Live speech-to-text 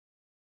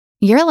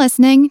You're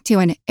listening to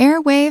an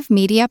Airwave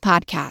Media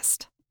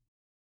Podcast.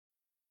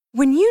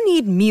 When you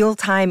need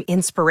mealtime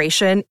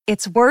inspiration,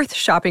 it's worth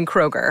shopping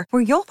Kroger,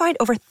 where you'll find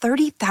over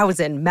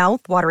 30,000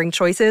 mouth-watering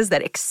choices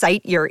that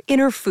excite your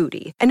inner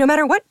foodie. And no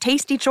matter what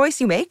tasty choice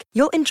you make,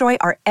 you'll enjoy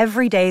our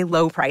everyday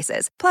low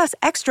prices, plus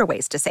extra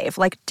ways to save,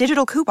 like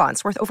digital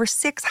coupons worth over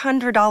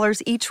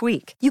 $600 each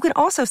week. You can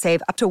also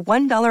save up to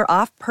 $1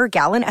 off per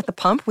gallon at the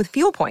pump with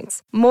fuel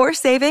points. More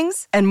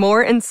savings and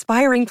more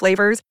inspiring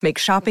flavors make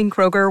shopping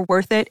Kroger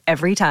worth it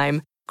every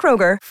time.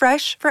 Kroger,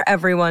 fresh for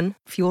everyone.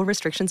 Fuel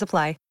restrictions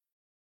apply.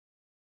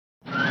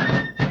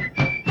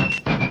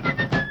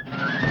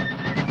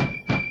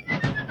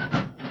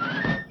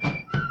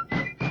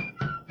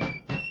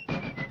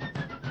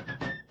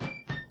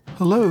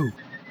 Hello,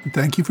 and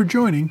thank you for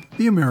joining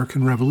the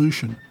American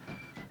Revolution.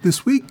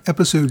 This week,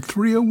 episode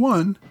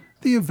 301,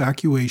 the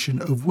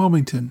Evacuation of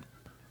Wilmington.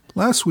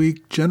 Last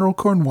week, General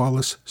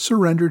Cornwallis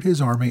surrendered his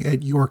army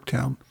at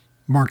Yorktown,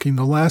 marking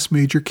the last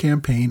major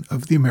campaign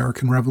of the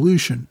American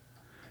Revolution.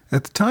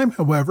 At the time,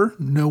 however,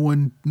 no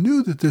one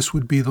knew that this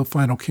would be the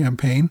final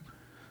campaign.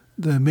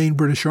 The main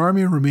British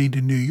army remained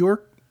in New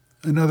York,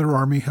 another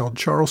army held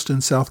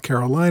Charleston, South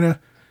Carolina,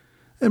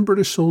 and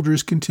British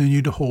soldiers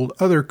continued to hold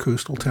other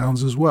coastal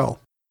towns as well.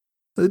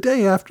 The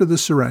day after the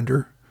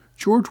surrender,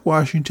 George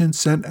Washington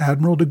sent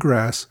Admiral de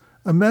Grasse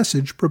a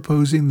message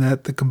proposing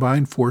that the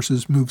combined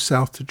forces move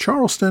south to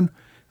Charleston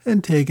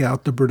and take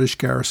out the British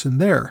garrison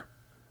there.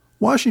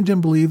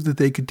 Washington believed that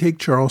they could take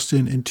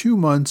Charleston in 2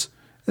 months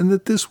and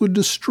that this would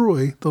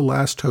destroy the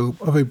last hope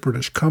of a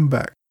British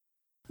comeback.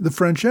 The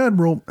French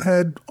admiral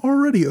had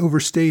already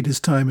overstayed his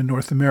time in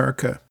North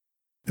America.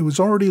 It was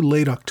already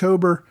late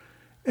October,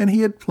 and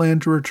he had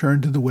planned to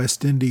return to the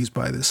West Indies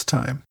by this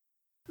time.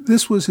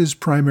 This was his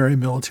primary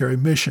military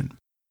mission.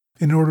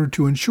 In order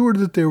to ensure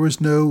that there was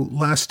no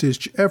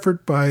last-ditch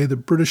effort by the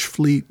British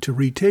fleet to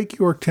retake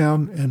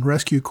Yorktown and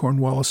rescue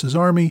Cornwallis's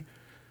army,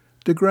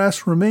 de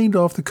Grasse remained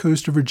off the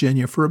coast of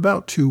Virginia for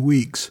about 2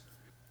 weeks.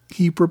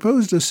 He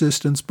proposed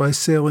assistance by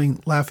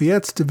sailing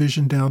Lafayette's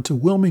division down to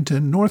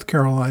Wilmington, North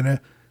Carolina,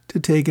 to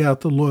take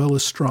out the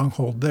Loyalist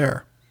stronghold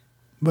there.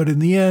 But in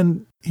the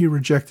end, he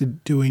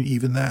rejected doing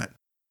even that.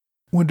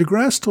 When de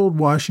Grasse told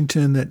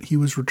Washington that he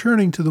was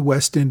returning to the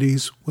West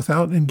Indies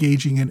without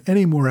engaging in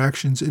any more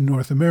actions in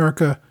North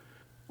America,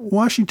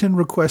 Washington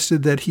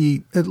requested that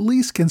he at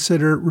least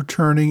consider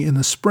returning in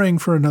the spring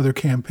for another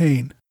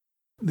campaign.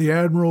 The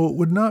admiral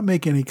would not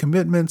make any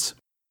commitments,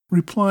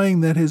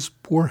 replying that his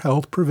poor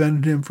health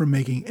prevented him from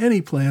making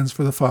any plans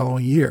for the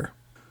following year.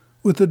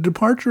 With the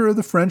departure of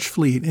the French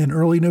fleet in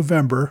early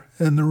November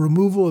and the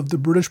removal of the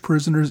British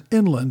prisoners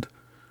inland,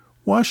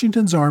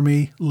 Washington's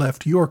army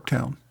left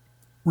Yorktown.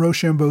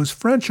 Rochambeau's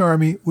French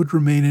army would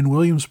remain in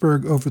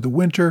Williamsburg over the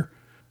winter.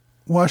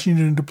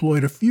 Washington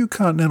deployed a few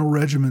Continental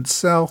regiments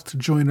south to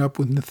join up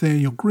with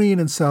Nathanael Greene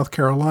in South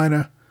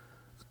Carolina.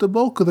 The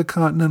bulk of the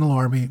Continental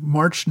Army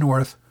marched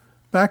north,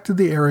 back to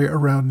the area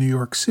around New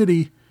York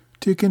City,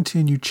 to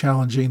continue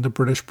challenging the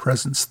British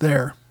presence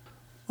there.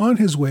 On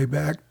his way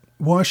back,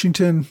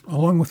 Washington,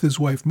 along with his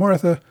wife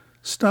Martha,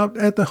 stopped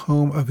at the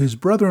home of his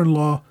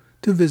brother-in-law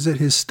to visit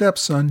his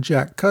stepson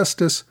Jack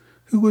Custis,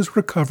 who was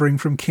recovering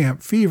from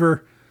camp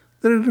fever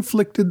that had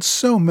afflicted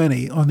so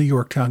many on the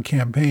Yorktown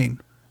campaign.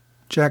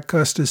 Jack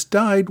Custis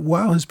died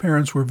while his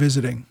parents were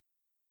visiting.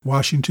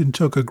 Washington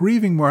took a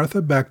grieving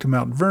Martha back to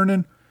Mount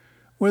Vernon,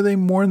 where they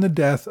mourned the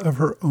death of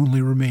her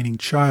only remaining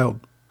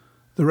child.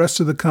 The rest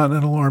of the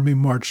Continental Army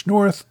marched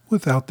north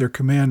without their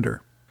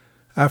commander.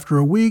 After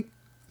a week,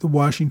 the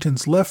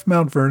Washingtons left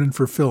Mount Vernon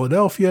for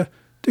Philadelphia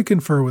to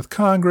confer with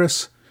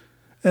Congress,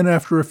 and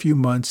after a few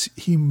months,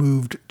 he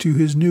moved to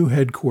his new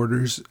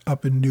headquarters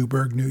up in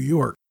Newburgh, New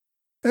York.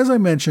 As I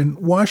mentioned,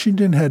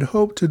 Washington had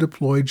hoped to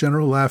deploy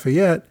General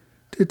Lafayette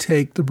to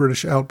take the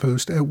British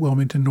outpost at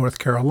Wilmington, North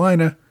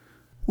Carolina,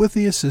 with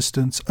the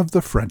assistance of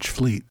the French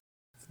fleet.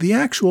 The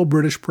actual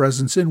British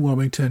presence in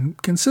Wilmington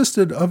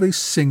consisted of a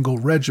single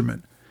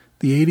regiment,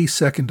 the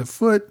 82nd of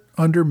Foot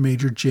under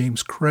Major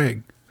James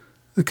Craig.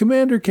 The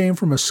commander came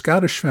from a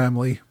Scottish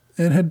family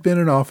and had been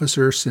an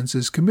officer since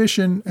his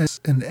commission as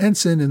an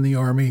ensign in the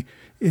army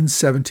in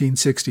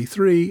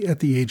 1763 at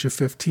the age of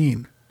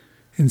 15.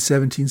 In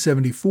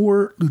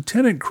 1774,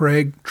 Lieutenant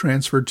Craig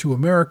transferred to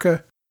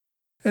America,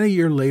 and a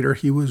year later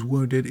he was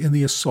wounded in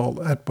the assault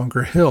at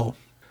Bunker Hill.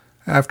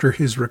 After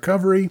his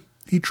recovery,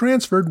 he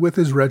transferred with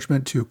his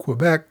regiment to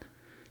Quebec,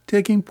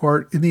 taking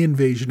part in the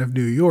invasion of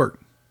New York.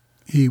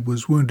 He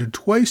was wounded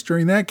twice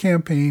during that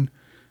campaign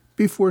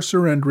before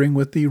surrendering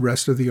with the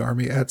rest of the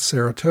army at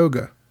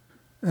Saratoga.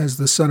 As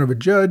the son of a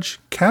judge,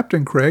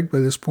 Captain Craig, by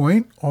this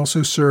point,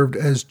 also served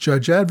as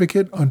judge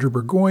advocate under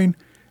Burgoyne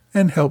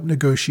and helped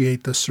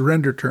negotiate the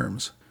surrender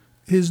terms.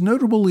 His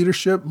notable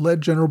leadership led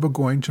General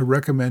Burgoyne to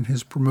recommend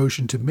his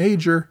promotion to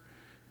major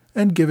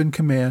and given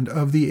command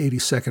of the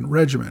 82nd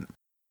Regiment.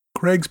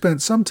 Craig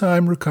spent some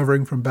time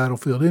recovering from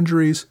battlefield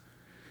injuries.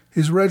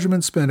 His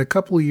regiment spent a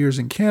couple of years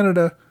in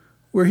Canada,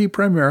 where he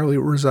primarily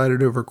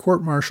resided over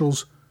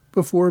court-martials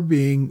before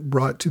being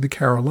brought to the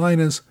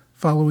Carolinas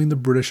following the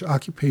British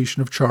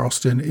occupation of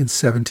Charleston in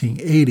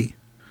 1780.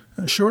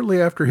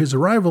 Shortly after his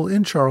arrival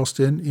in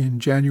Charleston in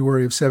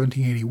January of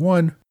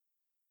 1781,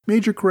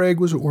 Major Craig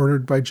was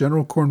ordered by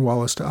General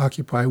Cornwallis to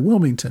occupy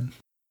Wilmington.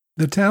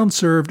 The town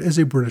served as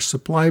a British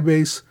supply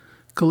base,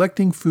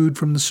 collecting food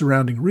from the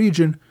surrounding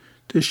region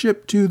to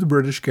ship to the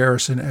British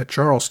garrison at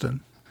Charleston.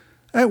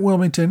 At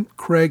Wilmington,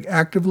 Craig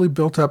actively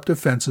built up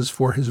defenses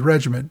for his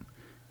regiment.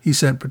 He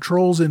sent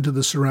patrols into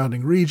the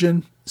surrounding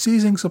region,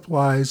 seizing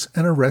supplies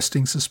and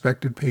arresting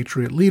suspected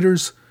Patriot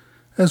leaders,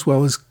 as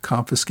well as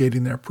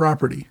confiscating their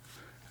property.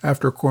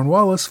 After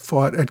Cornwallis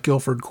fought at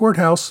Guilford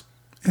Courthouse,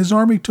 his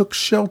army took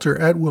shelter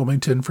at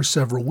Wilmington for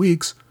several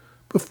weeks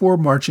before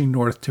marching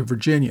north to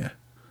Virginia.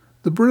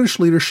 The British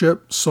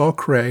leadership saw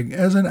Craig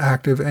as an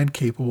active and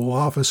capable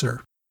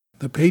officer.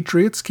 The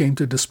Patriots came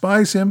to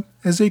despise him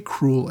as a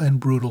cruel and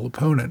brutal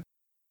opponent.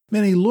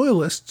 Many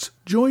Loyalists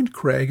joined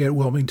Craig at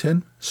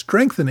Wilmington,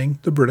 strengthening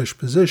the British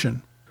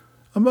position.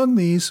 Among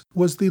these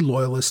was the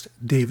Loyalist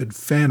David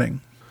Fanning.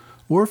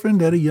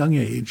 Orphaned at a young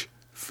age,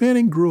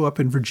 Fanning grew up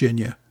in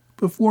Virginia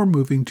before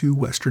moving to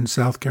western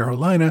South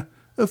Carolina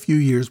a few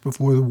years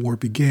before the war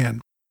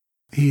began.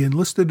 He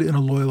enlisted in a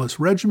Loyalist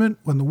regiment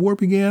when the war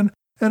began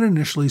and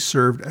initially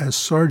served as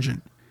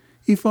sergeant.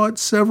 He fought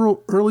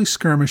several early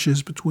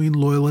skirmishes between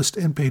Loyalist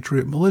and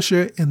Patriot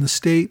militia in the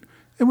state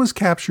and was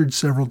captured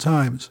several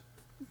times.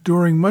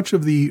 During much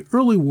of the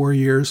early war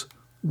years,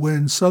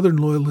 when Southern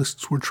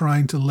Loyalists were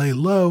trying to lay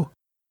low,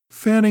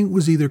 Fanning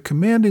was either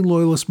commanding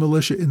Loyalist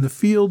militia in the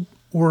field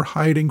or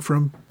hiding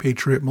from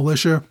Patriot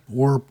militia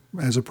or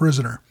as a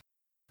prisoner.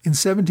 In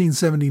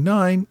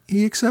 1779,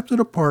 he accepted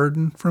a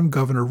pardon from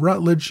Governor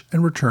Rutledge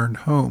and returned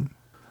home.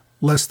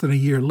 Less than a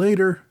year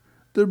later,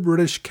 the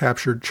British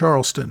captured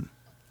Charleston.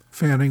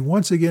 Fanning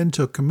once again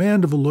took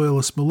command of a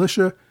Loyalist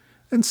militia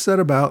and set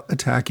about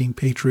attacking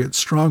Patriot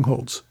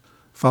strongholds.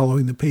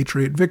 Following the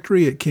Patriot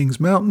victory at Kings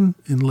Mountain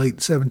in late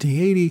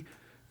 1780,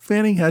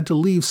 Fanning had to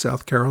leave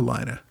South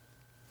Carolina.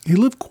 He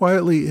lived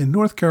quietly in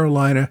North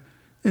Carolina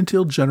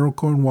until General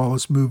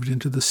Cornwallis moved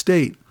into the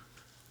state.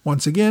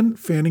 Once again,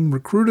 Fanning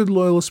recruited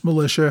Loyalist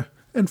militia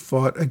and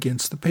fought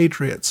against the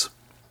Patriots.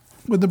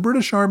 When the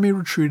British Army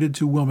retreated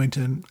to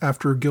Wilmington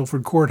after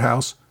Guilford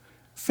Courthouse,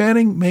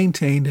 Fanning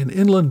maintained an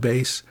inland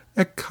base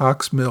at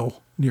Cox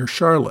Mill near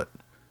Charlotte.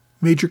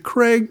 Major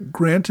Craig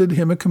granted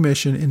him a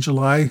commission in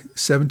July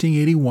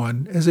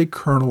 1781 as a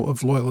colonel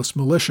of Loyalist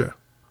militia.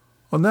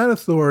 On that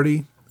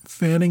authority,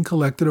 Fanning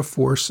collected a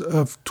force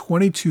of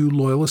 22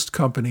 Loyalist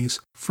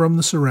companies from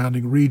the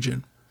surrounding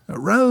region.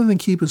 Rather than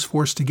keep his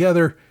force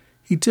together,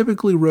 he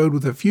typically rode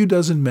with a few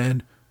dozen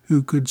men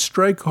who could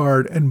strike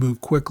hard and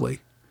move quickly.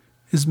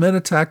 His men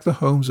attacked the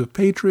homes of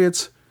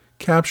Patriots,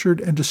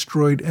 captured and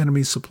destroyed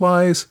enemy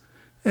supplies,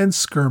 and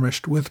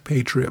skirmished with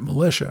Patriot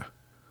militia.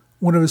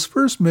 One of his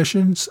first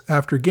missions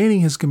after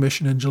gaining his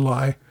commission in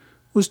July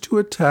was to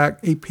attack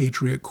a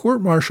Patriot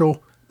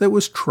court-martial that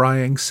was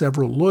trying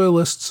several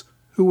Loyalists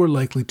who were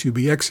likely to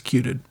be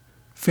executed.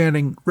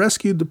 Fanning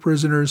rescued the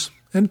prisoners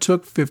and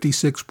took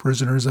 56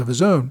 prisoners of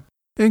his own,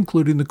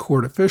 including the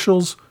court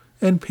officials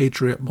and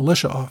Patriot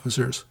militia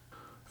officers.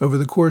 Over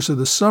the course of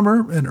the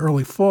summer and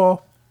early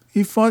fall,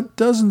 he fought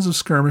dozens of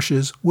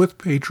skirmishes with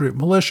Patriot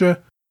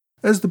militia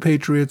as the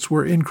Patriots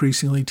were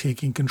increasingly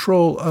taking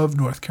control of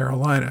North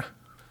Carolina.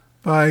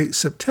 By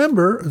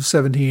September of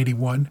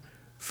 1781,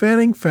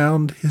 Fanning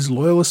found his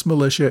Loyalist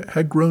militia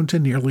had grown to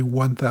nearly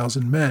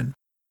 1,000 men.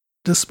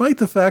 Despite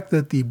the fact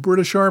that the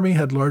British Army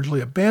had largely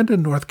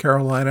abandoned North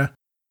Carolina,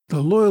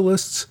 the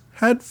Loyalists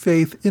had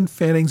faith in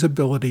Fanning's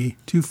ability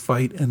to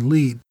fight and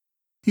lead.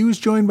 He was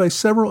joined by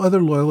several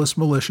other Loyalist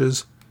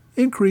militias,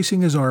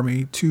 increasing his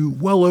army to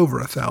well over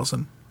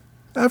 1,000.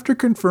 After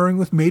conferring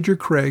with Major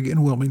Craig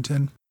in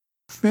Wilmington,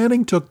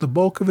 Fanning took the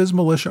bulk of his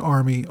militia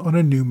army on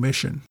a new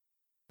mission.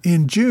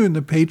 In June,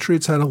 the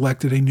Patriots had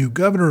elected a new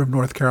governor of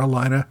North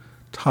Carolina,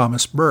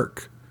 Thomas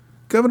Burke.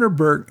 Governor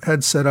Burke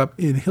had set up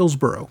in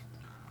Hillsborough.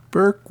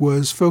 Burke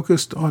was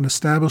focused on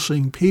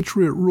establishing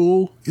Patriot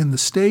rule in the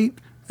state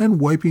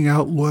and wiping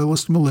out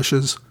Loyalist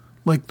militias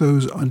like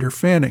those under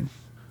Fanning.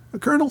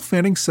 Colonel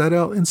Fanning set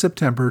out in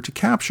September to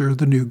capture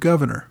the new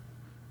governor.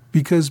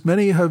 Because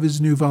many of his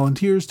new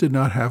volunteers did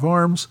not have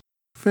arms,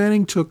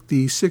 Fanning took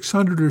the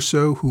 600 or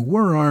so who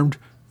were armed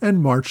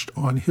and marched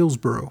on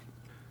Hillsborough.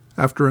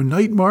 After a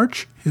night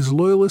march, his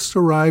Loyalists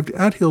arrived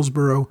at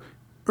Hillsborough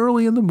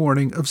early in the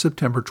morning of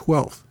September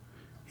 12th.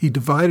 He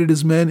divided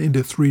his men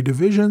into 3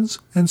 divisions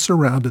and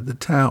surrounded the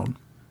town.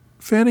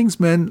 Fanning's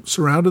men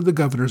surrounded the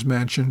governor's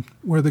mansion,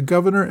 where the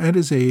governor and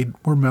his aide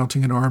were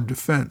mounting an armed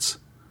defense.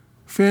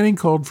 Fanning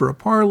called for a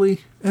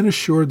parley and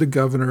assured the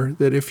governor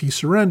that if he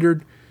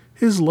surrendered,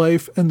 his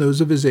life and those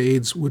of his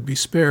aides would be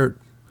spared.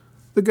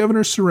 The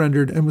governor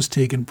surrendered and was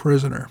taken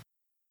prisoner.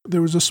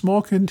 There was a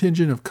small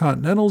contingent of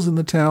Continentals in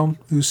the town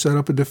who set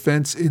up a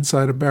defense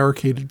inside a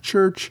barricaded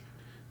church.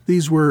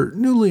 These were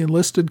newly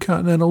enlisted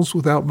Continentals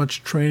without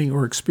much training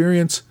or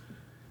experience,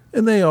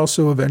 and they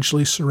also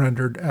eventually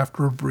surrendered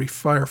after a brief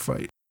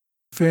firefight.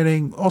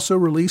 Fanning also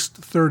released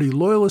 30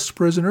 Loyalist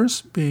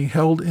prisoners being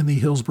held in the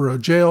Hillsborough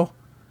jail.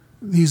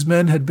 These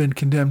men had been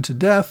condemned to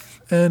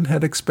death and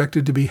had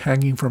expected to be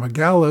hanging from a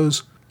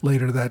gallows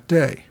later that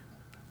day.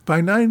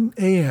 By 9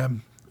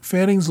 a.m.,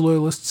 Fanning's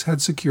Loyalists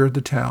had secured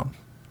the town,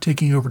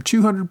 taking over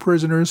 200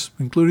 prisoners,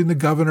 including the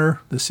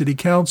governor, the city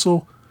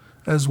council,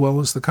 as well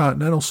as the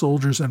Continental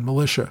soldiers and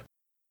militia.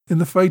 In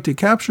the fight to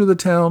capture the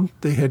town,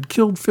 they had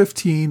killed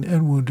 15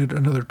 and wounded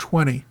another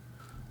 20.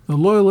 The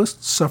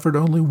Loyalists suffered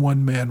only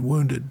one man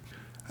wounded.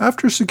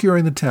 After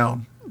securing the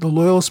town, the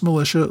Loyalist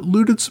militia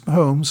looted some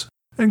homes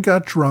and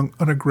got drunk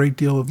on a great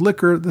deal of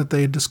liquor that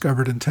they had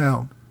discovered in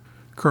town.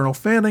 Colonel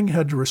Fanning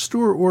had to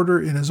restore order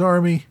in his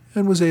army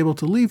and was able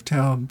to leave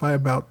town by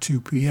about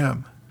 2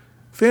 p.m.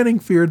 Fanning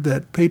feared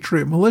that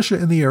Patriot militia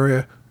in the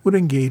area would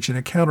engage in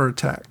a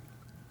counterattack.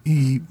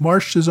 He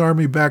marched his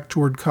army back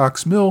toward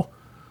Cox Mill,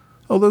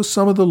 although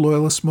some of the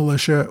Loyalist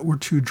militia were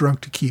too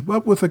drunk to keep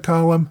up with the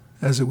column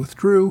as it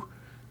withdrew,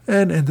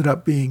 and ended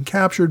up being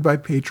captured by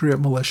Patriot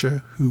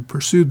militia who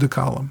pursued the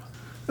column.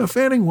 Now,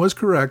 Fanning was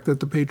correct that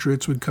the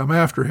Patriots would come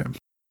after him.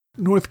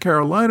 North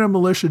Carolina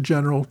Militia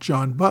General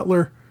John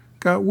Butler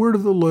got word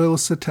of the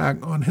Loyalists' attack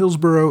on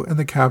Hillsborough and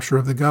the capture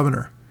of the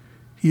governor.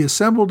 He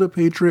assembled a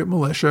Patriot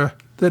militia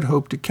that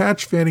hoped to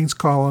catch Fanning's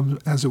column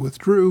as it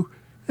withdrew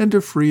and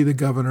to free the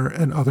governor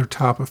and other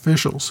top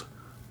officials.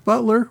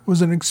 Butler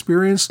was an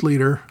experienced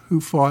leader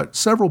who fought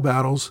several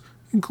battles,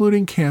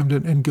 including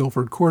Camden and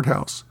Guilford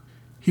Courthouse.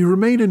 He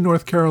remained in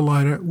North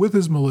Carolina with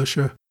his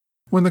militia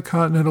when the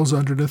Continentals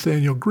under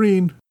Nathanael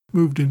Greene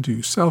moved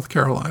into South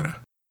Carolina.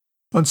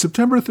 On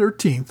September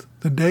 13th,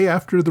 the day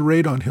after the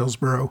raid on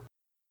Hillsborough,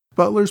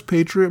 Butler's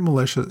Patriot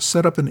militia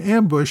set up an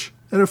ambush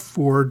at a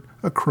ford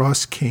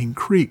across Cane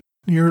Creek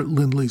near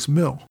Lindley's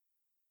Mill.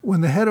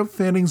 When the head of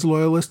Fanning's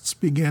Loyalists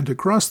began to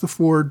cross the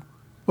ford,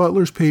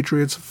 Butler's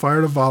Patriots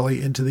fired a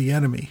volley into the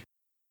enemy.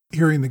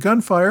 Hearing the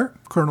gunfire,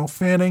 Colonel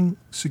Fanning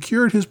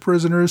secured his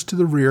prisoners to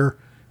the rear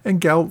and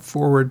galloped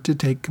forward to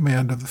take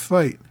command of the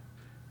fight.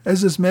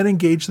 As his men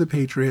engaged the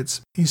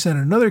Patriots, he sent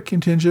another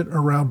contingent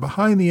around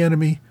behind the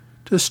enemy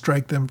to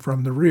strike them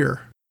from the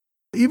rear.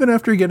 Even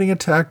after getting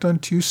attacked on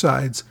two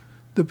sides,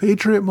 the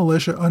Patriot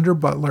militia under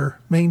Butler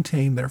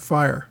maintained their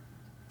fire.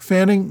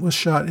 Fanning was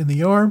shot in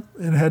the arm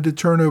and had to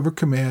turn over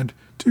command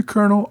to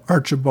Colonel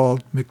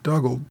Archibald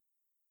McDougald.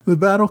 The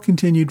battle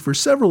continued for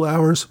several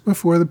hours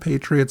before the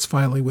Patriots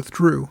finally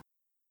withdrew.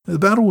 The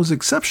battle was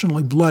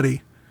exceptionally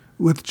bloody.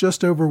 With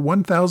just over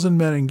 1,000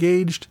 men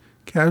engaged,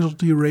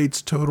 casualty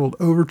rates totaled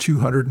over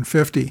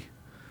 250.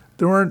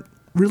 There aren't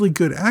really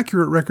good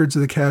accurate records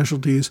of the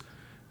casualties,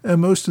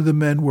 and most of the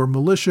men were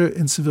militia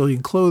in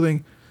civilian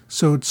clothing,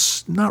 so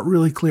it's not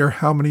really clear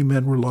how many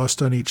men were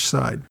lost on each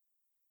side.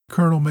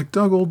 Colonel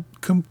McDougald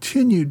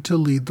continued to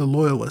lead the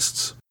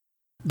Loyalists.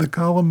 The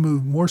column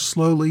moved more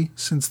slowly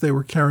since they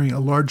were carrying a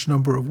large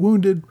number of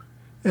wounded,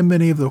 and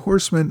many of the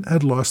horsemen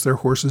had lost their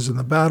horses in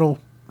the battle,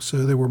 so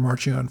they were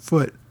marching on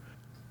foot.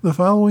 The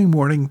following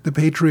morning, the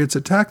Patriots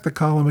attacked the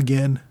column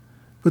again,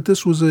 but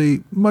this was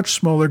a much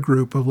smaller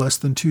group of less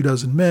than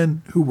 24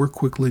 men who were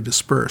quickly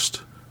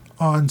dispersed.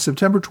 On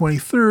September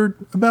 23rd,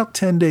 about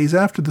 10 days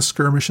after the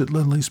skirmish at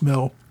Lindley's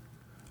Mill,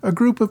 a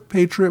group of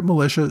Patriot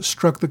militia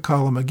struck the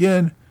column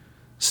again,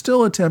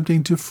 still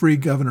attempting to free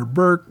Governor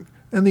Burke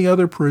and the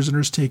other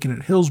prisoners taken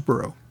at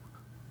Hillsborough.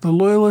 The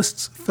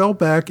Loyalists fell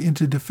back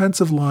into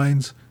defensive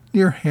lines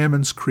near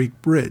Hammond's Creek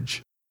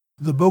Bridge.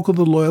 The bulk of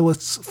the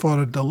Loyalists fought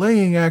a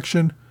delaying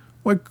action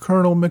while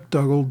Colonel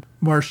McDougald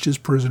marched his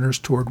prisoners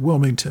toward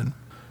Wilmington.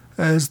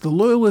 As the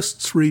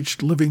Loyalists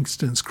reached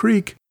Livingston's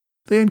Creek,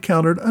 they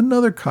encountered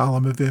another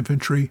column of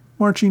infantry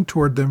marching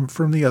toward them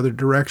from the other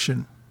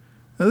direction.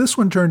 Now, this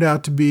one turned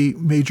out to be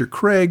Major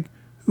Craig,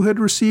 who had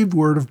received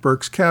word of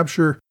Burke's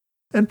capture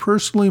and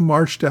personally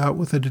marched out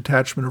with a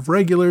detachment of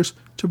regulars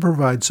to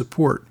provide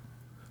support.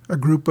 A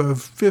group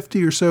of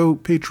 50 or so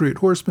Patriot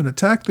horsemen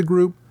attacked the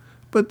group,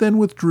 but then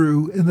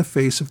withdrew in the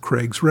face of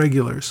Craig's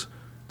regulars.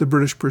 The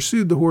British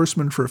pursued the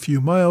horsemen for a few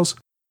miles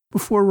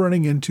before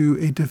running into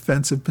a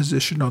defensive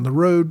position on the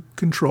road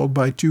controlled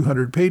by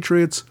 200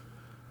 Patriots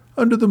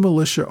under the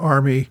militia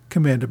army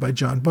commanded by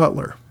John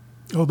Butler.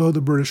 Although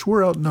the British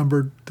were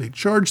outnumbered, they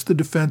charged the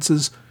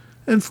defenses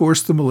and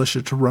forced the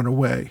militia to run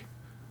away.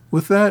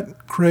 With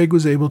that, Craig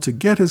was able to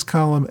get his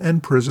column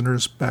and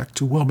prisoners back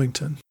to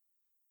Wilmington.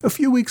 A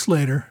few weeks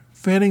later,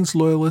 Fanning's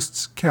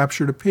Loyalists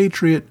captured a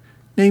Patriot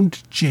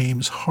named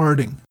James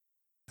Harding.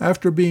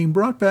 After being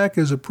brought back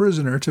as a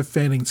prisoner to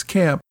Fanning's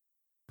camp,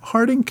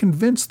 Harding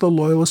convinced the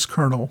Loyalist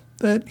colonel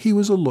that he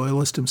was a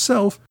Loyalist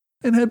himself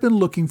and had been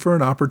looking for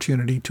an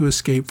opportunity to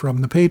escape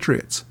from the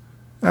Patriots.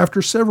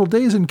 After several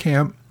days in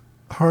camp,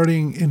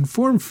 Harding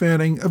informed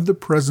Fanning of the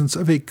presence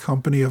of a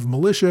company of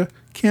militia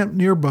camped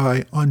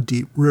nearby on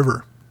Deep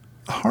River.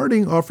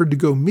 Harding offered to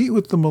go meet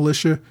with the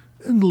militia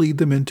and lead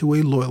them into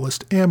a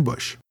Loyalist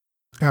ambush.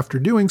 After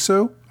doing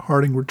so,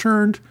 Harding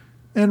returned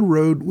and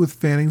rode with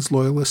Fanning's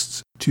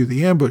Loyalists to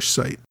the ambush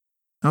site.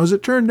 Now, as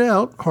it turned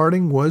out,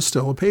 Harding was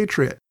still a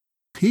Patriot.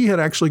 He had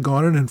actually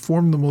gone and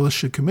informed the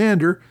militia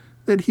commander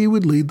that he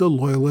would lead the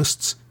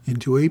Loyalists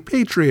into a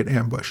Patriot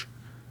ambush.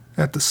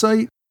 At the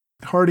site,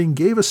 Harding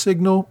gave a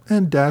signal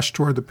and dashed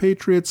toward the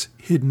Patriots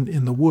hidden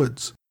in the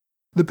woods.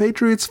 The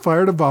Patriots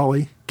fired a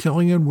volley,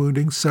 killing and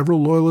wounding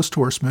several Loyalist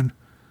horsemen,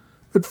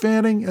 but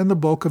Fanning and the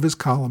bulk of his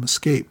column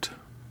escaped.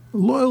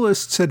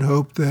 Loyalists had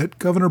hoped that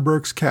Governor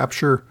Burke's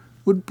capture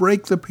would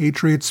break the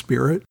Patriot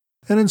spirit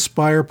and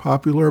inspire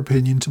popular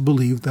opinion to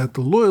believe that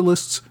the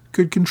Loyalists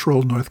could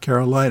control North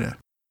Carolina.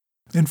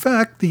 In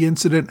fact, the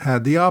incident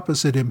had the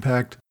opposite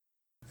impact,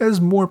 as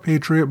more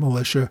Patriot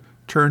militia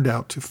turned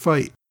out to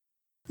fight.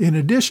 In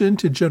addition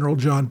to General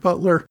John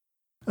Butler,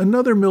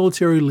 another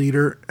military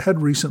leader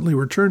had recently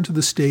returned to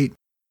the state,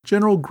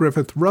 General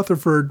Griffith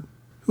Rutherford,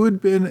 who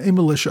had been a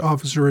militia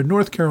officer in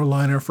North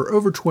Carolina for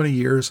over 20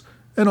 years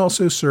and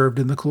also served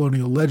in the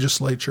colonial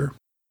legislature.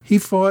 He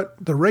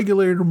fought the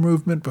Regulator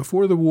movement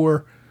before the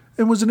war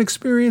and was an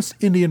experienced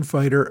Indian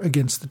fighter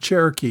against the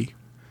Cherokee.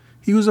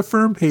 He was a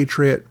firm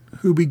patriot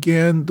who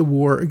began the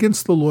war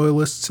against the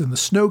Loyalists in the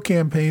Snow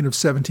Campaign of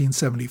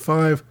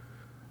 1775.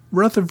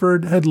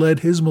 Rutherford had led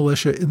his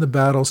militia in the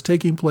battles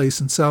taking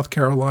place in South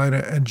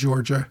Carolina and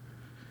Georgia.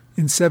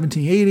 In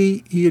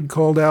 1780, he had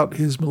called out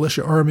his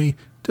militia army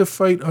to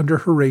fight under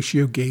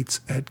Horatio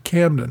Gates at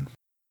Camden.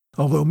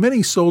 Although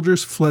many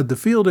soldiers fled the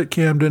field at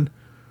Camden,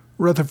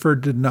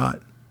 Rutherford did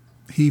not.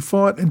 He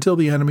fought until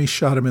the enemy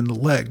shot him in the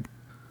leg.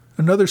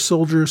 Another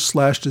soldier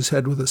slashed his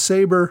head with a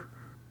saber.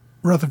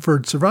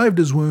 Rutherford survived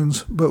his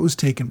wounds, but was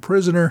taken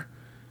prisoner,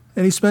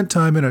 and he spent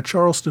time in a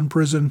Charleston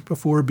prison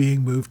before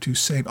being moved to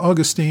St.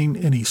 Augustine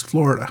in East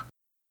Florida.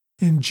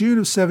 In June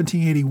of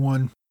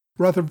 1781,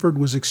 Rutherford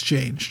was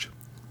exchanged.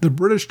 The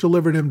British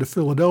delivered him to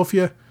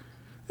Philadelphia,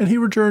 and he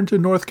returned to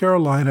North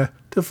Carolina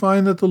to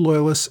find that the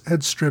Loyalists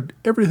had stripped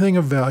everything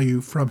of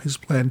value from his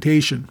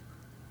plantation.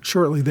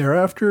 Shortly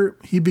thereafter,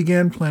 he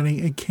began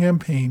planning a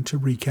campaign to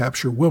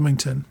recapture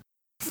Wilmington.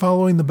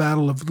 Following the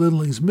Battle of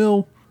Lindley's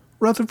Mill,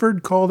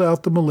 Rutherford called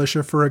out the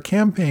militia for a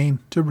campaign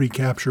to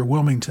recapture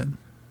Wilmington.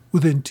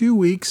 Within 2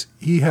 weeks,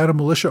 he had a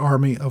militia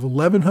army of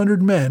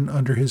 1,100 men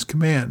under his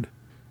command.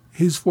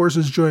 His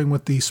forces joined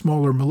with the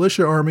smaller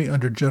militia army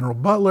under General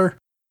Butler,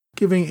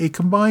 giving a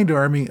combined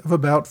army of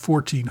about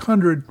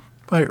 1,400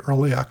 by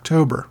early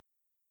October.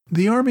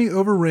 The army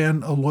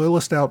overran a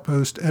Loyalist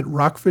outpost at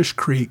Rockfish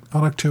Creek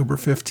on October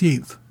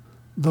 15th.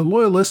 The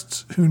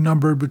Loyalists, who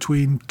numbered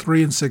between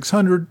 300 and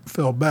 600,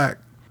 fell back.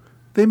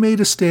 They made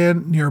a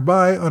stand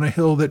nearby on a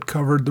hill that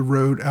covered the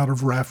road out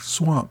of Raft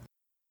Swamp.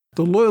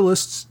 The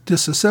Loyalists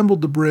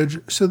disassembled the bridge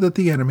so that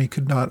the enemy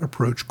could not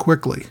approach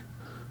quickly.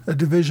 A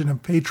division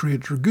of Patriot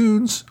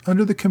dragoons,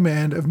 under the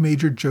command of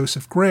Major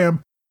Joseph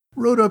Graham,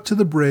 rode up to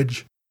the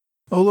bridge.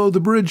 Although the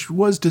bridge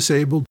was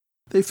disabled,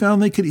 they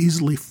found they could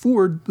easily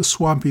ford the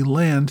swampy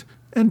land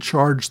and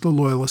charge the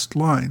Loyalist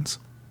lines.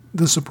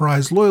 The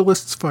surprised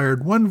Loyalists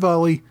fired one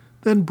volley,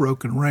 then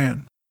broke and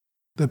ran.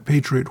 The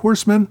Patriot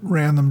horsemen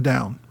ran them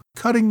down,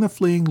 cutting the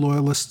fleeing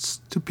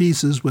Loyalists to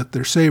pieces with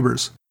their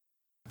sabers.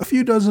 A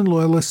few dozen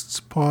Loyalists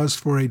paused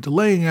for a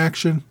delaying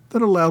action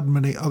that allowed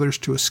many others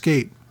to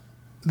escape.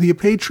 The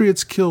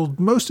Patriots killed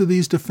most of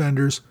these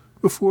defenders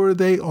before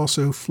they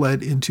also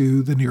fled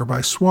into the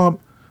nearby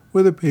swamp,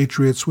 where the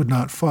Patriots would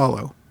not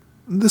follow.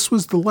 This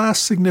was the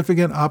last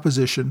significant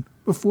opposition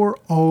before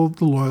all of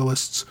the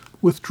Loyalists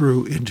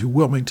withdrew into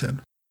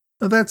Wilmington.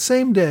 That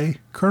same day,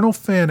 Colonel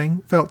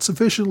Fanning felt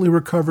sufficiently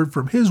recovered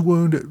from his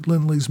wound at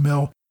Lindley's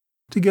Mill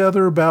to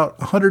gather about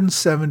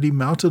 170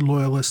 mounted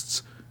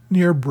Loyalists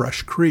near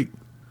Brush Creek.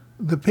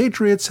 The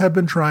Patriots had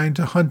been trying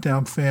to hunt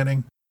down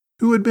Fanning,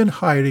 who had been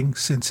hiding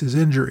since his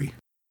injury.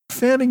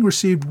 Fanning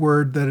received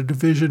word that a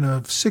division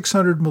of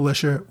 600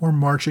 militia were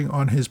marching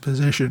on his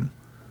position.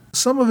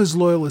 Some of his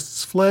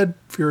Loyalists fled,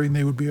 fearing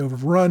they would be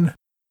overrun,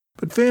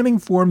 but Fanning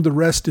formed the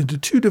rest into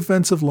two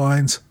defensive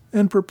lines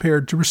and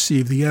prepared to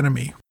receive the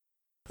enemy.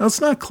 Now,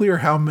 it's not clear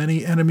how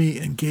many enemy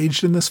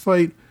engaged in this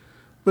fight,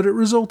 but it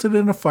resulted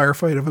in a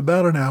firefight of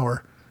about an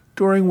hour,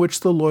 during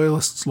which the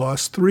Loyalists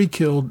lost 3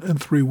 killed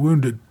and 3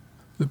 wounded.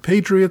 The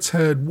Patriots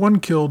had 1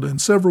 killed and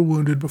several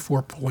wounded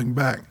before pulling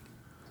back.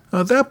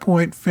 At that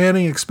point,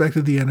 Fanning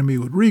expected the enemy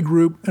would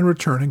regroup and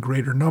return in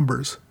greater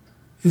numbers.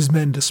 His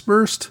men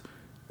dispersed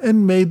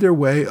and made their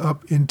way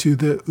up into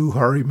the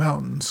Uhari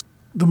Mountains.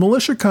 The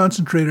militia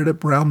concentrated at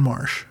Brown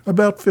Marsh,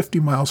 about 50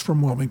 miles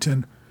from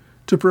Wilmington,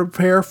 to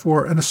prepare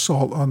for an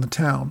assault on the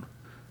town.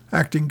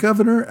 Acting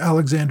Governor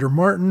Alexander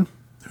Martin,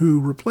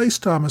 who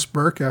replaced Thomas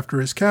Burke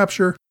after his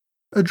capture,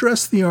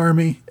 addressed the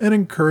army and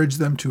encouraged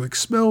them to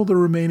expel the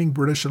remaining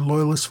British and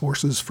Loyalist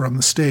forces from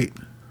the state.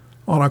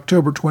 On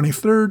October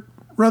 23rd,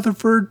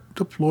 Rutherford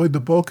deployed the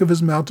bulk of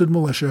his mounted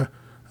militia,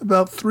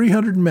 about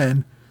 300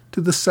 men, to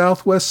the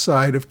southwest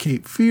side of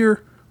Cape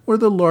Fear, where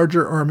the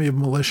larger army of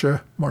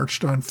militia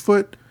marched on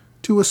foot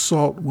to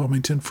assault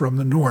Wilmington from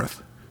the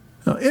north.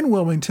 Now, in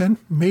Wilmington,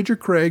 Major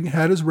Craig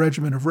had his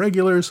regiment of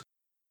regulars,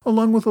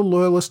 along with a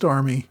Loyalist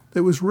army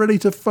that was ready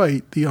to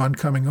fight the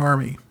oncoming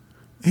army.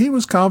 He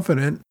was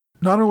confident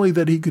not only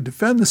that he could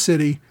defend the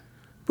city,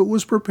 but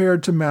was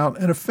prepared to mount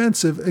an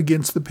offensive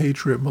against the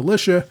Patriot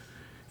militia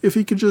if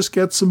he could just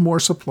get some more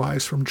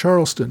supplies from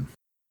Charleston.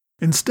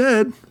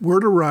 Instead,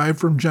 word arrived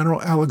from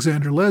General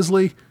Alexander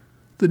Leslie,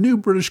 the new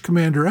British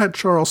commander at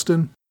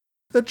Charleston,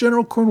 that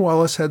General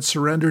Cornwallis had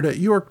surrendered at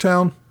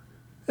Yorktown,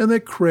 and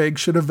that Craig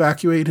should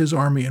evacuate his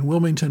army in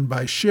Wilmington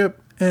by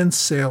ship and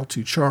sail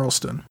to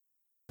Charleston.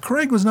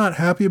 Craig was not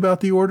happy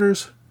about the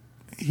orders.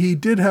 He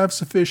did have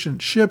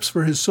sufficient ships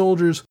for his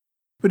soldiers,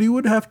 but he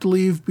would have to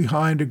leave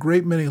behind a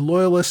great many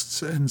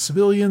loyalists and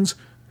civilians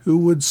who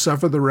would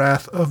suffer the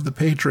wrath of the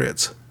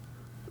Patriots.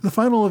 The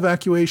final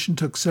evacuation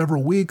took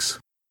several weeks.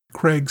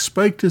 Craig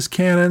spiked his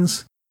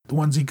cannons, the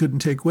ones he couldn't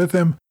take with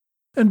him,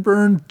 and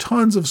burned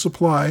tons of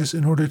supplies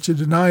in order to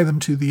deny them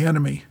to the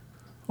enemy.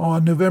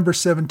 On November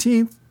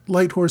 17th,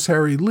 Light Horse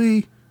Harry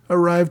Lee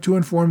arrived to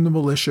inform the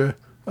militia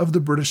of the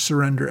British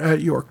surrender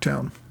at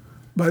Yorktown.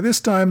 By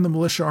this time, the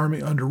militia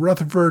army under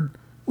Rutherford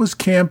was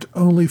camped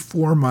only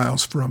 4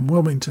 miles from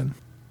Wilmington.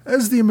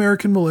 As the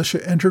American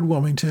militia entered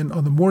Wilmington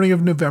on the morning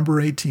of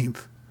November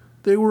 18th,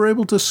 they were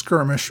able to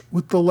skirmish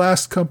with the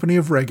last company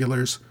of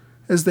regulars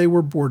as they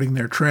were boarding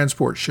their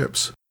transport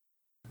ships.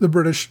 The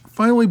British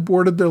finally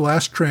boarded their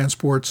last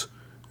transports,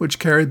 which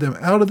carried them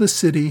out of the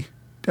city,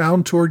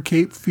 down toward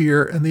Cape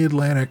Fear and the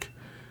Atlantic,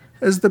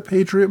 as the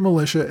Patriot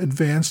militia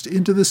advanced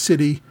into the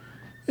city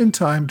in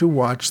time to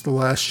watch the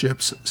last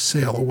ships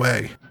sail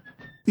away.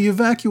 The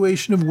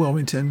evacuation of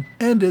Wilmington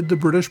ended the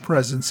British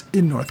presence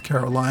in North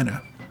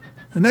Carolina.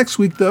 Next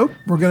week, though,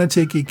 we're going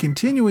to take a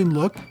continuing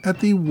look at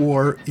the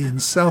war in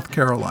South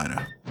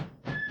Carolina.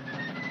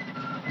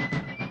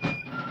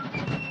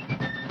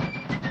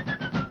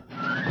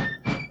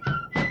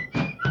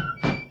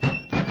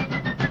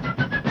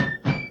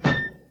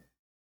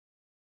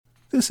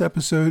 This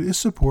episode is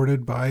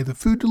supported by the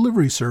food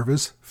delivery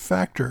service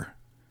Factor.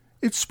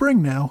 It's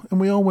spring now, and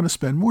we all want to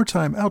spend more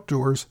time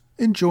outdoors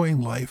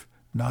enjoying life,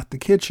 not the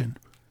kitchen.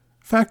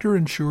 Factor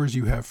ensures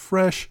you have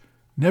fresh,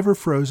 never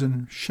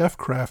frozen,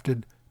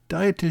 chef-crafted,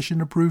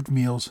 dietitian-approved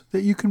meals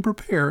that you can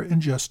prepare in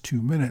just 2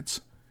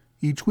 minutes.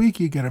 Each week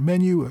you get a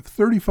menu of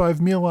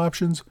 35 meal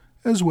options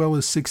as well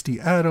as 60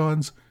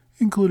 add-ons,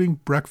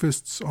 including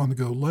breakfasts,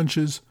 on-the-go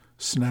lunches,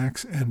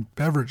 snacks, and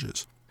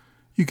beverages.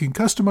 You can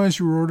customize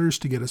your orders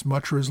to get as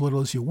much or as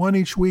little as you want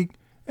each week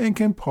and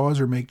can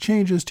pause or make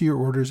changes to your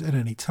orders at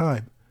any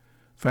time.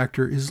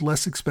 Factor is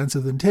less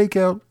expensive than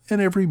takeout, and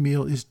every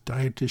meal is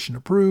dietitian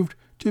approved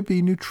to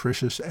be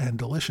nutritious and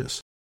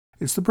delicious.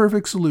 It's the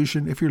perfect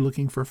solution if you're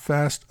looking for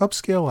fast,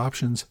 upscale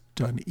options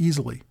done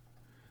easily.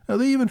 Now,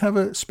 they even have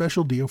a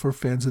special deal for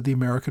fans of the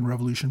American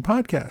Revolution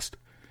podcast.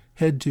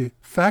 Head to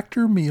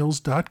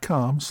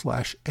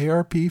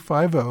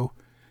factormeals.com/ARP50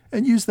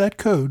 and use that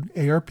code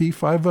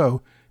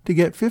ARP50 to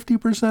get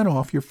 50%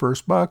 off your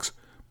first box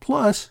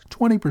plus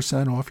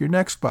 20% off your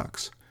next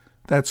box.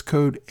 That's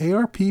code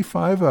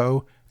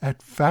ARP50 at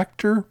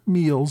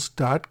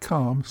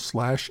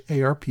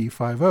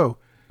factormeals.com/ARP50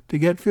 to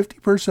get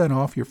 50%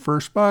 off your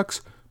first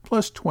box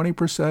plus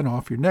 20%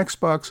 off your next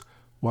box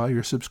while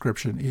your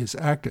subscription is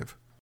active.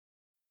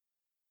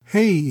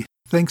 Hey,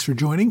 thanks for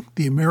joining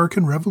the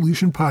American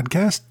Revolution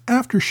Podcast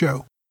After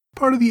Show,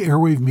 part of the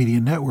Airwave Media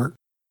Network.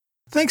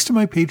 Thanks to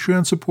my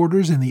Patreon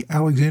supporters in the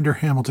Alexander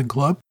Hamilton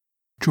Club,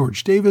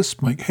 George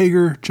Davis, Mike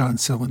Hager, John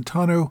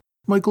Celentano,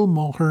 Michael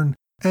Mulhern,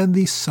 and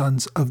the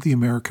Sons of the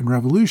American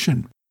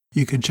Revolution.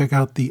 You can check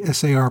out the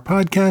SAR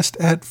podcast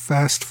at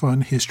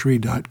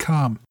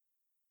fastfunhistory.com.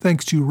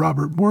 Thanks to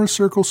Robert Morris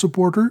Circle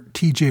supporter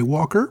TJ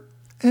Walker,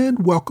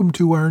 and welcome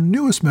to our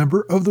newest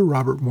member of the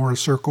Robert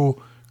Morris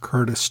Circle,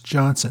 Curtis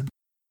Johnson.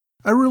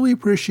 I really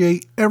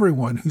appreciate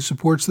everyone who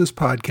supports this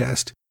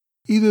podcast,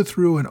 either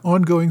through an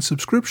ongoing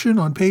subscription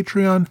on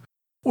Patreon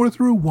or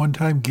through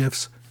one-time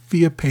gifts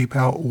via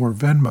PayPal or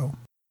Venmo.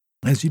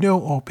 As you know,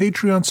 all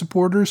Patreon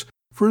supporters,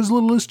 for as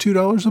little as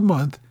 $2 a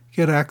month,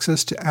 get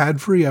access to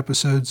ad-free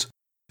episodes,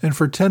 and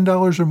for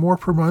 $10 or more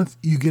per month,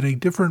 you get a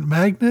different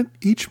magnet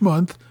each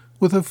month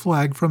with a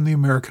flag from the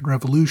American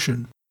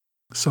Revolution.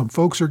 Some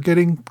folks are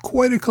getting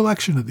quite a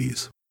collection of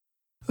these.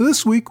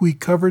 This week we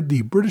covered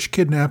the British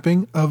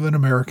kidnapping of an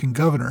American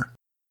governor.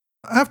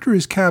 After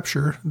his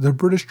capture, the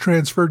British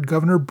transferred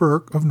Governor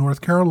Burke of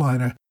North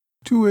Carolina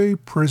to a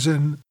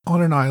prison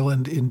on an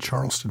island in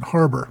Charleston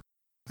Harbor.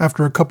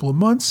 After a couple of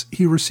months,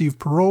 he received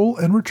parole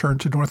and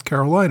returned to North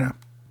Carolina.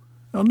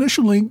 Now,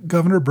 initially,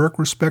 Governor Burke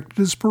respected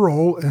his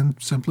parole and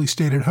simply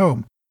stayed at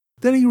home.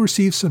 Then he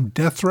received some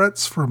death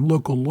threats from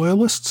local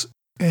loyalists,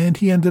 and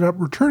he ended up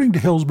returning to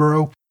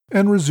Hillsborough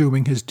and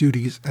resuming his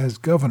duties as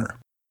governor.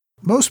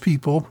 Most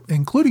people,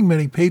 including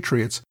many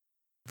patriots,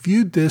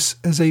 viewed this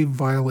as a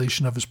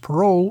violation of his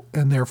parole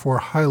and therefore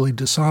highly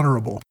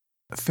dishonorable.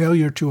 A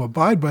failure to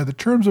abide by the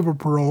terms of a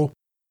parole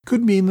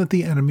could mean that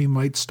the enemy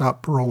might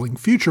stop paroling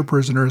future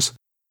prisoners,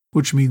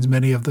 which means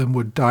many of them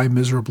would die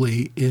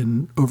miserably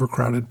in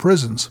overcrowded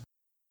prisons.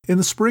 In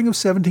the spring of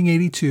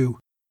 1782,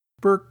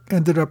 Burke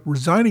ended up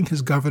resigning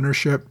his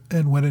governorship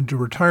and went into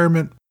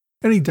retirement,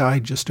 and he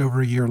died just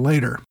over a year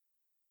later.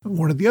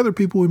 One of the other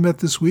people we met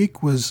this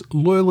week was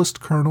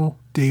Loyalist Colonel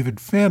David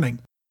Fanning.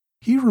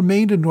 He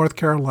remained in North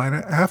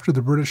Carolina after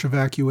the British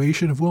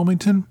evacuation of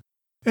Wilmington,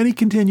 and he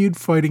continued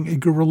fighting a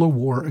guerrilla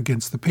war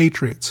against the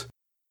Patriots.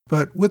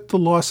 But with the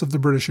loss of the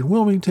British in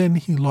Wilmington,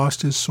 he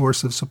lost his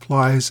source of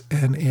supplies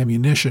and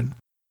ammunition.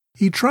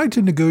 He tried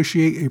to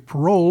negotiate a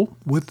parole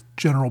with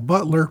General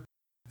Butler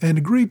and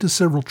agreed to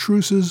several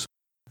truces,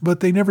 but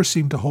they never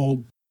seemed to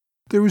hold.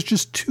 There was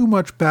just too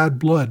much bad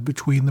blood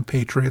between the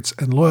Patriots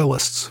and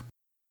Loyalists.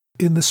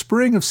 In the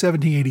spring of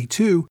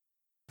 1782,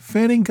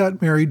 Fanning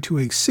got married to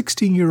a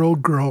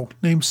 16-year-old girl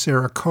named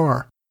Sarah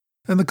Carr,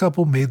 and the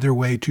couple made their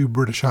way to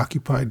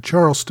British-occupied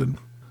Charleston.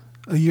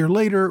 A year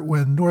later,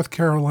 when North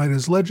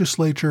Carolina's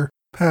legislature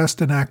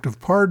passed an act of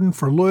pardon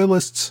for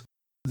Loyalists,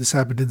 this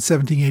happened in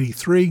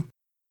 1783,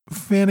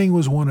 Fanning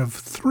was one of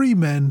 3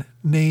 men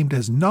named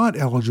as not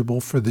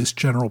eligible for this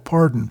general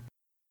pardon.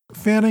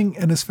 Fanning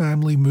and his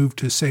family moved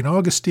to St.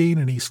 Augustine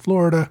in East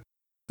Florida,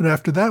 but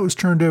after that was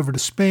turned over to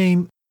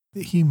Spain,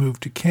 he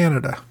moved to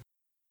Canada.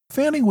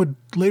 Fanning would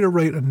later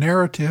write a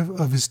narrative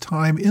of his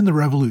time in the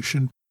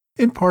Revolution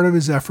in part of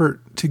his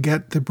effort to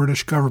get the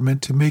British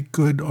government to make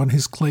good on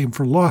his claim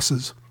for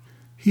losses.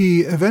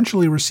 He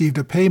eventually received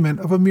a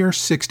payment of a mere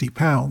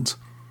 £60,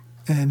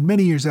 and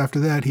many years after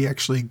that he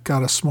actually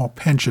got a small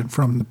pension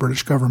from the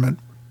British government.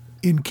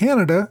 In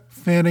Canada,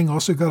 Fanning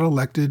also got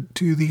elected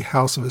to the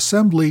House of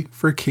Assembly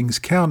for Kings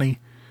County,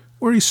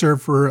 where he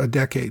served for a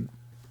decade.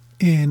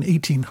 In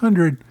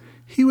 1800,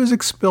 he was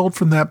expelled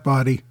from that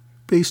body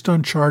based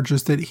on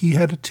charges that he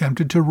had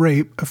attempted to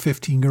rape a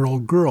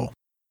 15-year-old girl.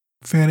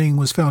 Fanning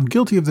was found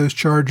guilty of those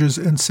charges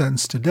and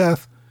sentenced to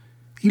death.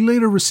 He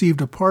later received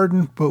a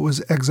pardon but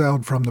was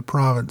exiled from the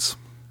province.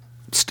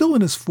 Still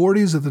in his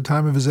 40s at the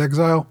time of his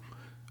exile,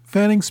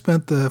 Fanning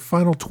spent the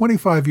final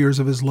 25 years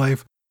of his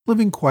life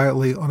living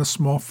quietly on a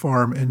small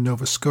farm in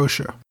Nova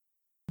Scotia.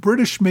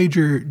 British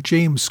Major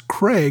James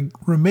Craig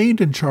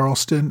remained in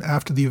Charleston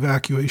after the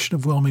evacuation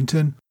of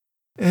Wilmington,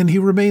 and he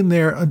remained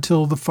there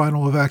until the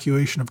final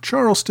evacuation of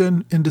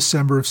Charleston in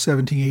December of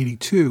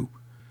 1782.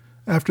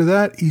 After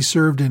that, he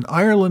served in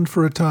Ireland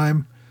for a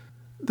time,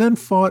 then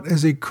fought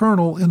as a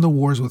colonel in the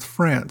wars with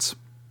France.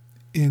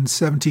 In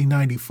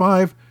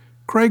 1795,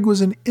 Craig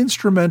was an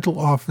instrumental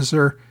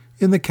officer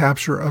in the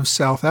capture of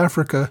South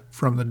Africa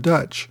from the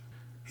Dutch.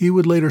 He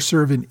would later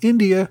serve in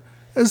India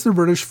as the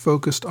British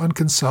focused on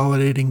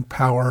consolidating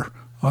power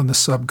on the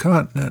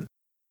subcontinent.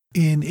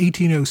 In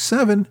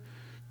 1807,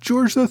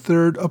 George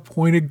III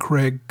appointed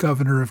Craig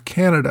governor of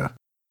Canada.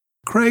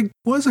 Craig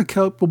was a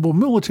capable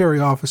military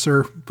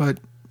officer, but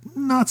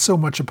not so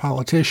much a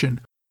politician.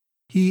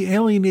 He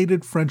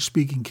alienated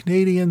French-speaking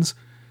Canadians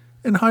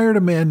and hired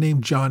a man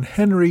named John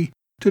Henry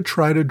to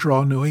try to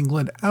draw New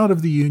England out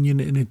of the Union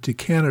and into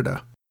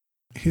Canada.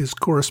 His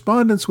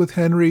correspondence with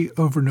Henry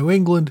over New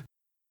England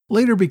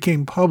later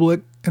became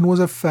public and was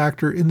a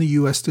factor in the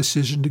U.S.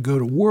 decision to go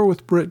to war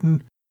with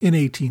Britain in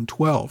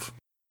 1812.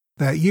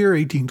 That year,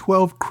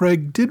 1812,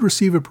 Craig did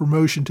receive a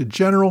promotion to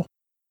general,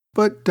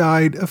 but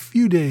died a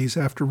few days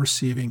after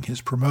receiving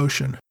his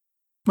promotion.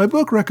 My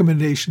book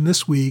recommendation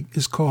this week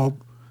is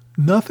called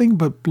Nothing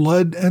But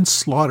Blood and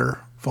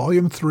Slaughter,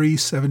 Volume 3,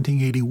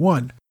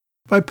 1781,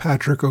 by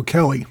Patrick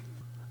O'Kelly.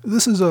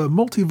 This is a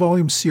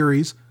multi-volume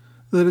series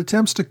that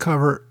attempts to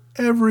cover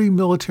every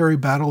military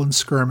battle and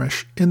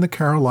skirmish in the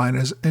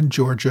Carolinas and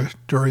Georgia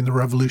during the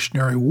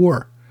Revolutionary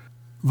War.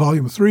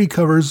 Volume 3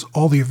 covers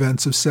all the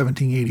events of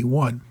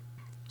 1781.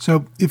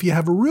 So if you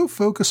have a real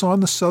focus on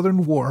the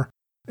Southern War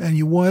and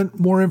you want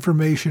more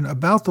information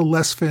about the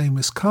less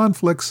famous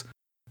conflicts,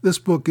 this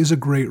book is a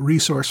great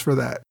resource for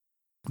that.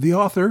 The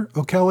author,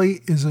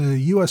 O'Kelly, is a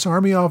U.S.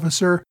 Army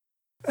officer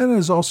and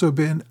has also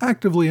been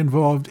actively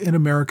involved in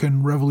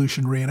American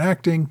Revolution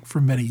reenacting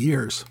for many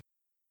years.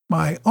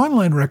 My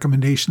online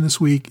recommendation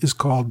this week is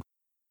called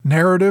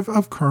Narrative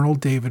of Colonel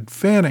David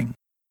Fanning.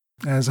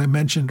 As I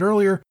mentioned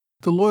earlier,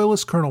 the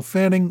Loyalist Colonel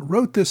Fanning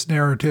wrote this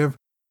narrative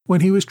when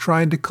he was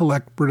trying to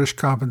collect British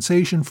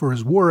compensation for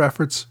his war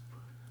efforts.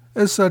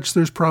 As such,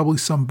 there's probably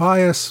some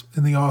bias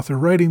in the author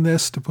writing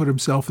this to put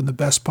himself in the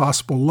best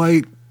possible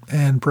light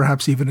and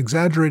perhaps even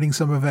exaggerating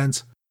some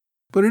events,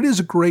 but it is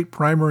a great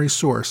primary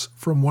source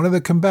from one of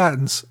the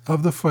combatants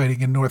of the fighting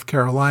in North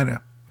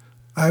Carolina.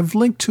 I've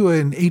linked to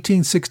an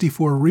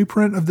 1864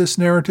 reprint of this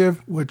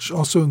narrative, which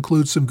also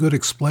includes some good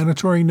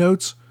explanatory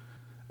notes.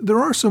 There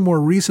are some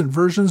more recent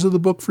versions of the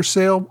book for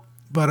sale,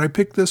 but I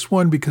picked this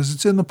one because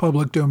it's in the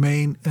public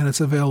domain and it's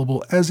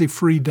available as a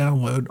free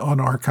download on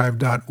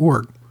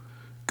archive.org.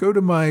 Go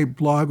to my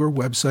blog or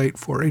website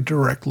for a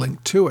direct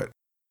link to it.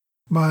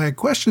 My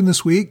question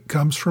this week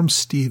comes from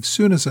Steve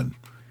Sunison.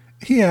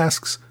 He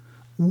asks,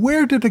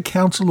 where did a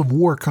council of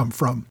war come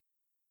from?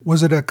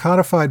 Was it a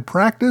codified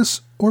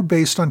practice or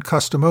based on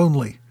custom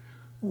only?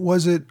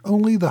 Was it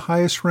only the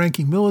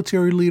highest-ranking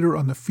military leader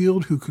on the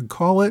field who could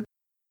call it?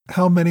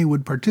 How many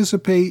would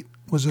participate?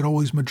 Was it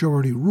always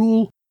majority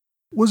rule?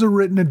 Was a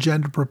written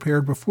agenda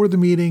prepared before the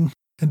meeting?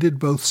 And did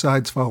both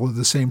sides follow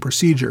the same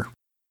procedure?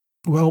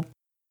 Well,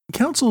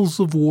 councils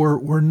of war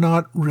were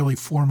not really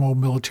formal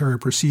military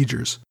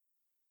procedures.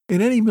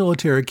 In any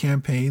military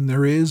campaign,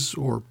 there is,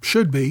 or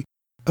should be,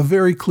 a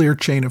very clear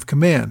chain of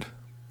command.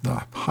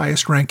 The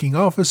highest-ranking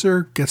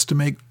officer gets to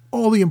make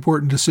all the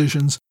important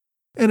decisions,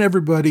 and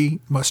everybody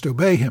must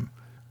obey him.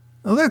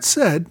 Now, that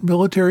said,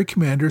 military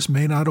commanders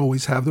may not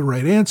always have the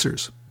right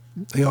answers.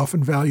 They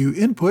often value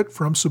input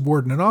from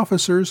subordinate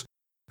officers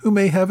who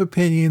may have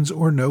opinions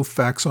or know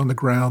facts on the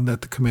ground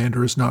that the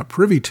commander is not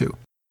privy to.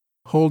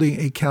 Holding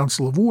a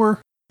council of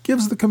war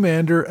gives the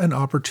commander an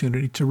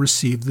opportunity to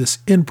receive this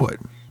input.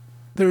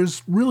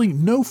 There's really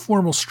no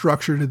formal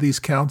structure to these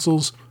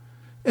councils,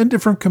 and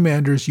different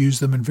commanders use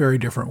them in very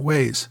different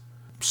ways.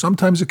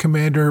 Sometimes a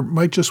commander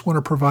might just want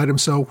to provide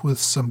himself with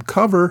some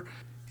cover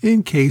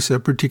in case a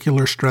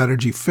particular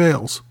strategy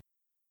fails.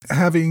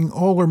 Having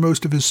all or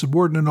most of his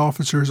subordinate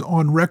officers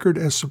on record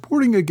as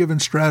supporting a given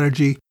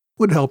strategy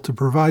would help to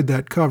provide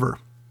that cover.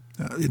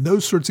 In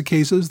those sorts of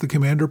cases, the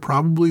commander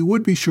probably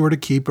would be sure to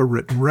keep a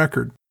written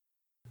record.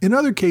 In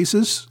other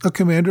cases, a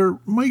commander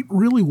might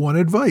really want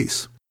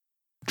advice.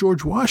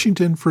 George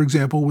Washington, for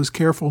example, was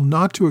careful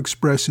not to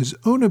express his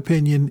own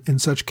opinion in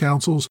such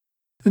councils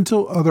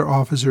until other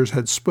officers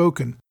had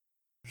spoken.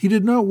 He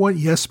did not want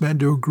yes-men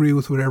to agree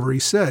with whatever he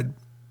said.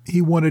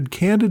 He wanted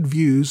candid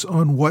views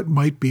on what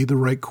might be the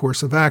right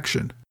course of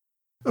action.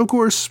 Of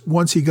course,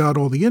 once he got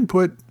all the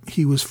input,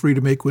 he was free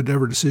to make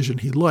whatever decision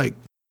he liked.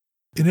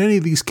 In any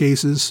of these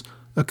cases,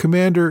 a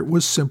commander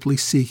was simply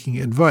seeking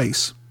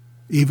advice.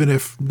 Even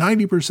if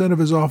 90% of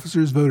his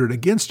officers voted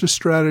against a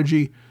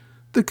strategy,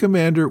 the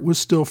commander was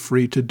still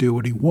free to do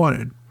what he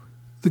wanted.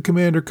 The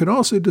commander could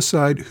also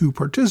decide who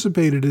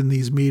participated in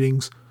these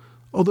meetings,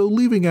 although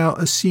leaving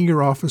out a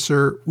senior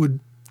officer would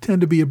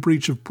tend to be a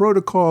breach of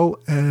protocol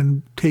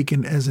and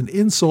taken as an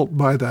insult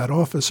by that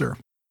officer.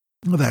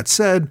 That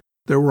said,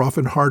 there were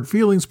often hard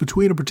feelings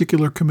between a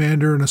particular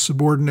commander and a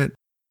subordinate,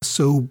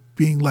 so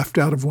being left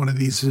out of one of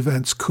these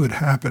events could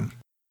happen.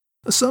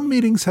 Some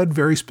meetings had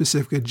very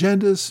specific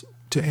agendas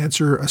to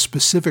answer a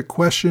specific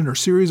question or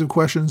series of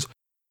questions.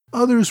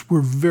 Others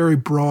were very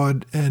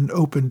broad and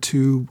open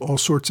to all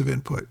sorts of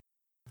input.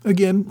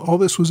 Again, all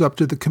this was up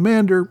to the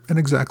commander and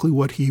exactly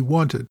what he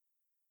wanted.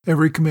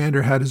 Every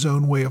commander had his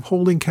own way of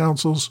holding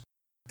councils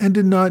and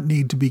did not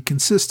need to be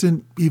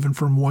consistent even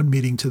from one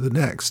meeting to the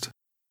next.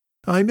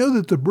 I know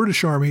that the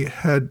British Army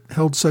had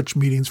held such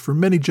meetings for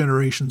many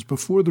generations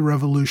before the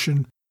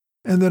Revolution,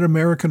 and that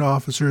American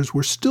officers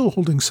were still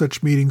holding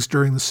such meetings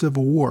during the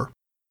Civil War.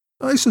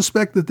 I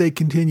suspect that they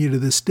continue to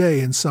this day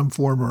in some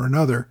form or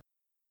another.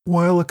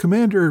 While a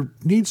commander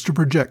needs to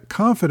project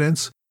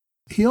confidence,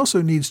 he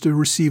also needs to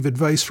receive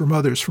advice from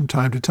others from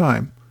time to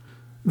time.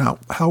 Now,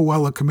 how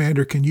well a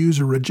commander can use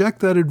or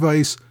reject that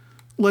advice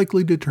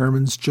likely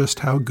determines just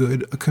how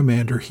good a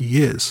commander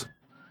he is.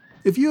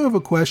 If you have a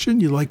question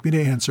you'd like me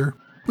to answer,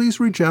 please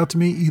reach out to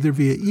me either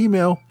via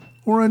email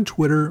or on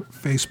Twitter,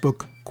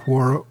 Facebook,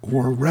 Quora,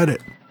 or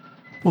Reddit.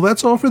 Well,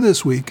 that's all for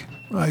this week.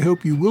 I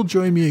hope you will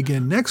join me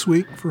again next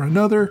week for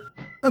another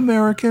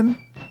American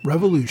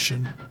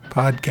Revolution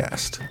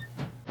podcast.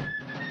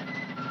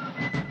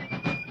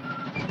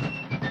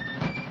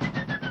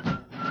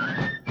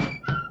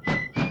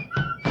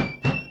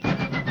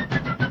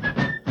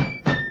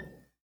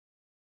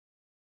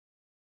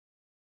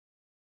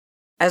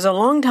 As a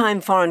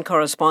longtime foreign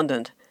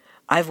correspondent,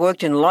 I've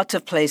worked in lots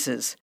of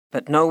places,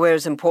 but nowhere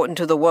as important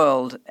to the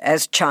world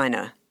as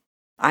China.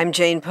 I'm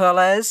Jane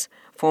Perlez,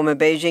 former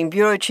Beijing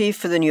bureau chief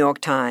for the New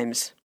York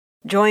Times.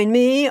 Join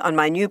me on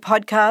my new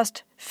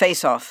podcast,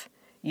 Face Off,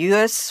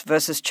 U.S.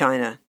 versus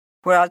China,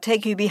 where I'll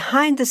take you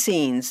behind the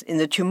scenes in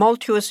the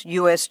tumultuous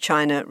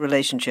U.S.-China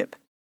relationship.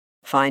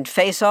 Find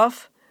Face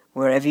Off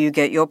wherever you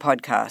get your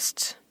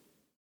podcasts.